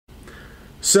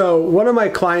So one of my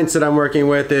clients that I'm working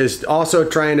with is also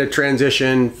trying to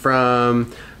transition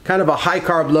from kind of a high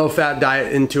carb, low fat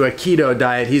diet into a keto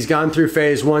diet. He's gone through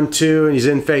phase 1, 2, and he's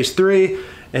in phase 3,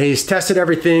 and he's tested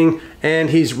everything, and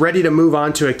he's ready to move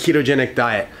on to a ketogenic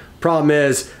diet. Problem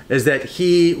is that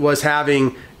he was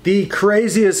having the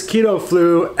craziest keto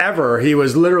flu ever. He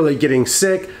was literally getting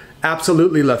sick,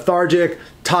 absolutely lethargic,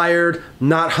 tired,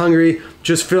 not hungry,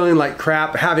 just feeling like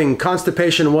crap, having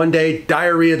constipation one day,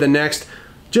 diarrhea the next,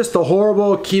 just the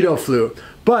horrible keto flu.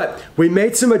 But we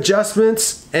made some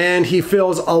adjustments and he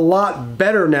feels a lot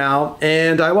better now.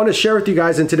 And I want to share with you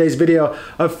guys in today's video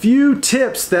a few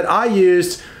tips that I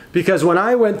used, because when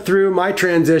I went through my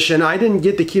transition, I didn't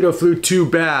get the keto flu too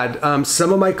bad.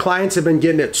 Some of my clients have been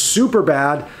getting it super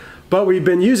bad, but we've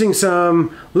been using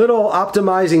some little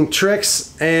optimizing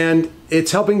tricks and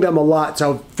it's helping them a lot.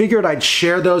 So I figured I'd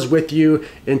share those with you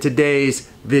in today's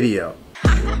video.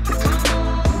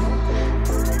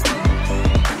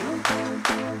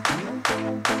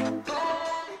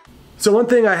 So one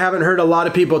thing I haven't heard a lot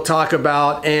of people talk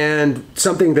about, and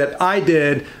something that I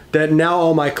did that now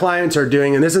all my clients are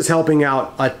doing, and this is helping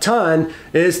out a ton,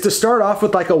 is to start off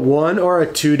with like a 1 or a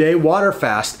 2 day water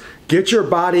fast. Get your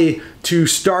body to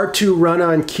start to run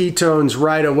on ketones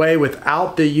right away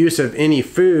without the use of any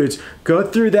foods. Go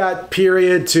through that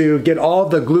period to get all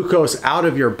the glucose out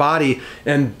of your body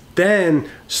and then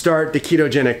start the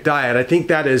ketogenic diet. I think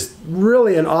that is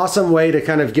really an awesome way to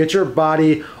kind of get your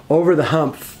body over the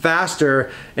hump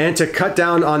faster and to cut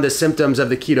down on the symptoms of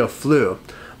the keto flu.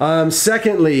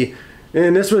 Secondly,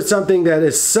 and this was something that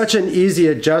is such an easy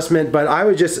adjustment, but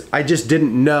I just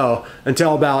didn't know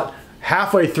until about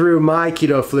halfway through my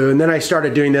keto flu, and then I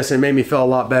started doing this and it made me feel a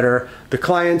lot better. The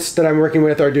clients that I'm working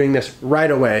with are doing this right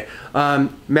away.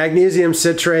 Magnesium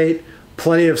citrate,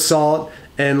 plenty of salt,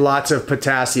 and lots of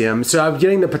potassium. So I'm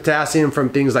getting the potassium from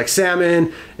things like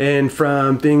salmon and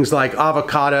from things like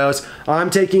avocados. I'm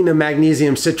taking the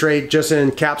magnesium citrate just in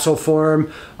capsule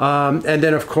form. And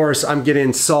then of course I'm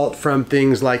getting salt from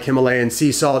things like Himalayan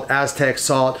sea salt, Aztec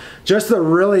salt, just the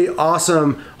really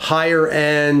awesome higher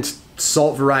end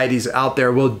salt varieties out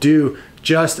there will do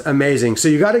just amazing. So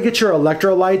you got to get your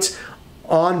electrolytes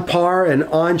on par and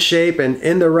on shape and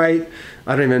in the right,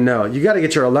 I don't even know. You got to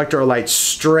get your electrolytes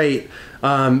straight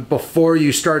before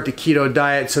you start the keto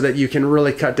diet so that you can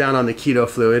really cut down on the keto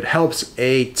flu. It helps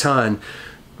a ton.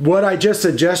 What I just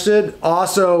suggested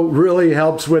also really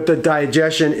helps with the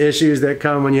digestion issues that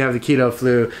come when you have the keto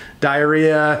flu.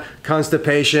 Diarrhea,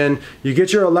 constipation. You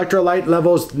get your electrolyte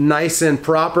levels nice and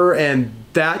proper, and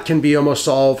that can be almost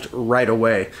solved right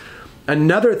away.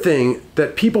 Another thing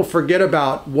that people forget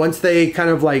about once they kind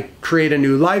of like create a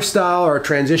new lifestyle or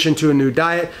transition to a new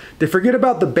diet, they forget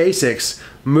about the basics: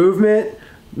 movement,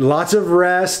 lots of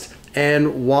rest,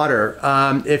 and water.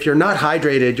 If you're not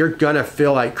hydrated, you're gonna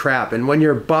feel like crap. And when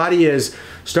your body is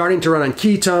starting to run on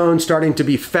ketones, starting to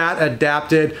be fat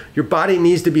adapted, your body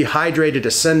needs to be hydrated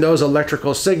to send those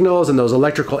electrical signals and those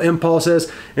electrical impulses,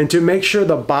 and to make sure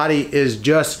the body is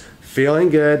just feeling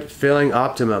good, feeling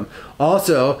optimum.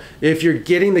 Also, if you're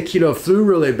getting the keto flu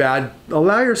really bad,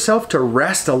 allow yourself to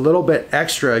rest a little bit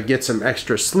extra, get some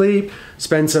extra sleep,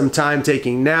 spend some time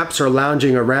taking naps or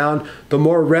lounging around. The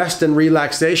more rest and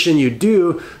relaxation you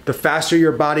do, the faster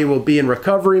your body will be in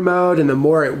recovery mode, and the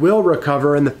more it will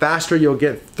recover, and the faster you'll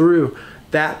get through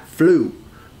that flu.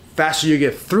 Faster you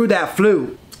get through that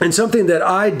flu. And something that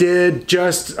I did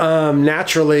just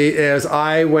naturally is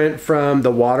I went from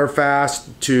the water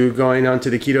fast to going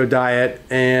onto the keto diet,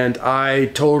 and I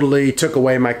totally took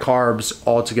away my carbs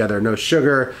altogether. No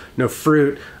sugar, no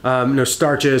fruit, no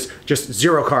starches, just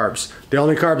zero carbs. The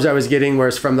only carbs I was getting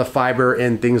was from the fiber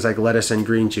in things like lettuce and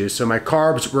green juice. So my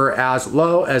carbs were as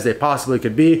low as they possibly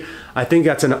could be. I think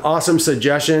that's an awesome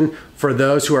suggestion for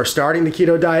those who are starting the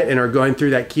keto diet and are going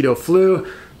through that keto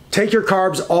flu. Take your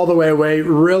carbs all the way away,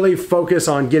 really focus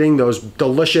on getting those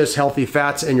delicious, healthy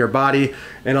fats in your body,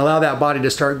 and allow that body to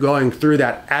start going through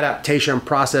that adaptation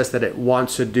process that it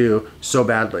wants to do so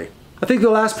badly. I think the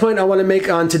last point I want to make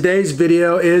on today's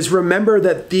video is remember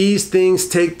that these things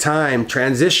take time.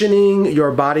 Transitioning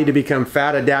your body to become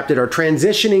fat adapted or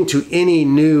transitioning to any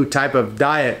new type of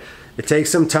diet, it takes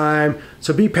some time,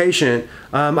 so be patient.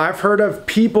 I've heard of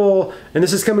people, and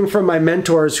this is coming from my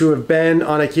mentors who have been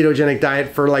on a ketogenic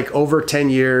diet for like over 10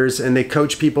 years, and they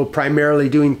coach people primarily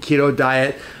doing keto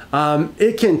diet.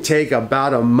 It can take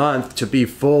about a month to be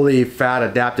fully fat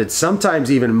adapted,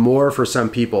 sometimes even more for some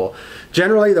people.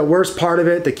 Generally, the worst part of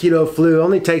it, the keto flu,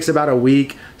 only takes about a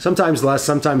week, sometimes less,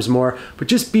 sometimes more, but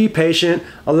just be patient,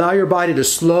 allow your body to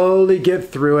slowly get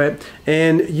through it,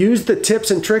 and use the tips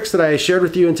and tricks that I shared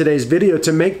with you in today's video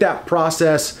to make that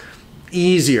process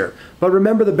easier. But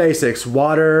remember the basics: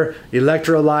 water,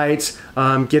 electrolytes,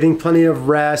 getting plenty of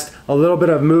rest, a little bit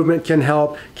of movement can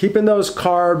help. Keeping those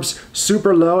carbs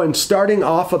super low and starting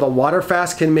off with a water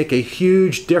fast can make a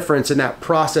huge difference in that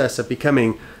process of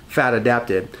becoming fat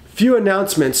adapted. Few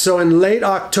announcements. So in late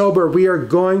October, we are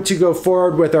going to go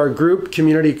forward with our group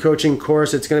community coaching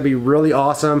course. It's going to be really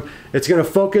awesome. It's going to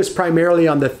focus primarily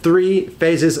on the 3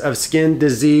 phases of skin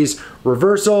disease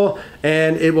reversal,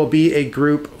 and it will be a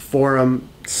group forum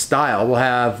style. We'll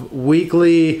have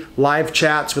weekly live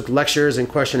chats with lectures and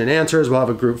question and answers. We'll have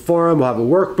a group forum. We'll have a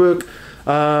workbook.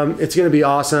 It's going to be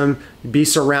awesome. Be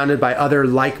surrounded by other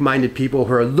like-minded people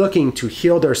who are looking to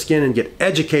heal their skin and get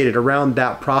educated around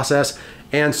that process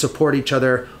and support each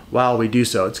other while we do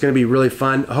so. It's going to be really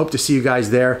fun. I hope to see you guys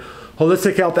there.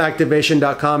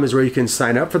 HolistichealthActivation.com is where you can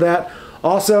sign up for that.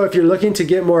 Also, if you're looking to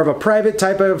get more of a private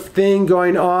type of thing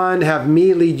going on, have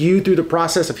me lead you through the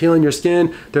process of healing your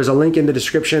skin, there's a link in the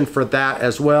description for that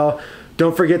as well.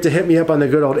 Don't forget to hit me up on the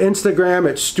good old Instagram.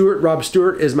 It's Stuart. Rob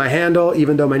Stuart is my handle,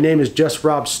 even though my name is just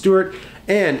Rob Stuart.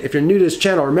 And if you're new to this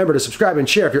channel, remember to subscribe and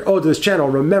share. If you're old to this channel,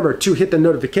 remember to hit the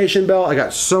notification bell. I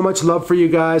got so much love for you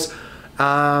guys.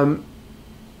 I'll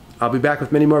be back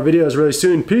with many more videos really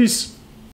soon. Peace.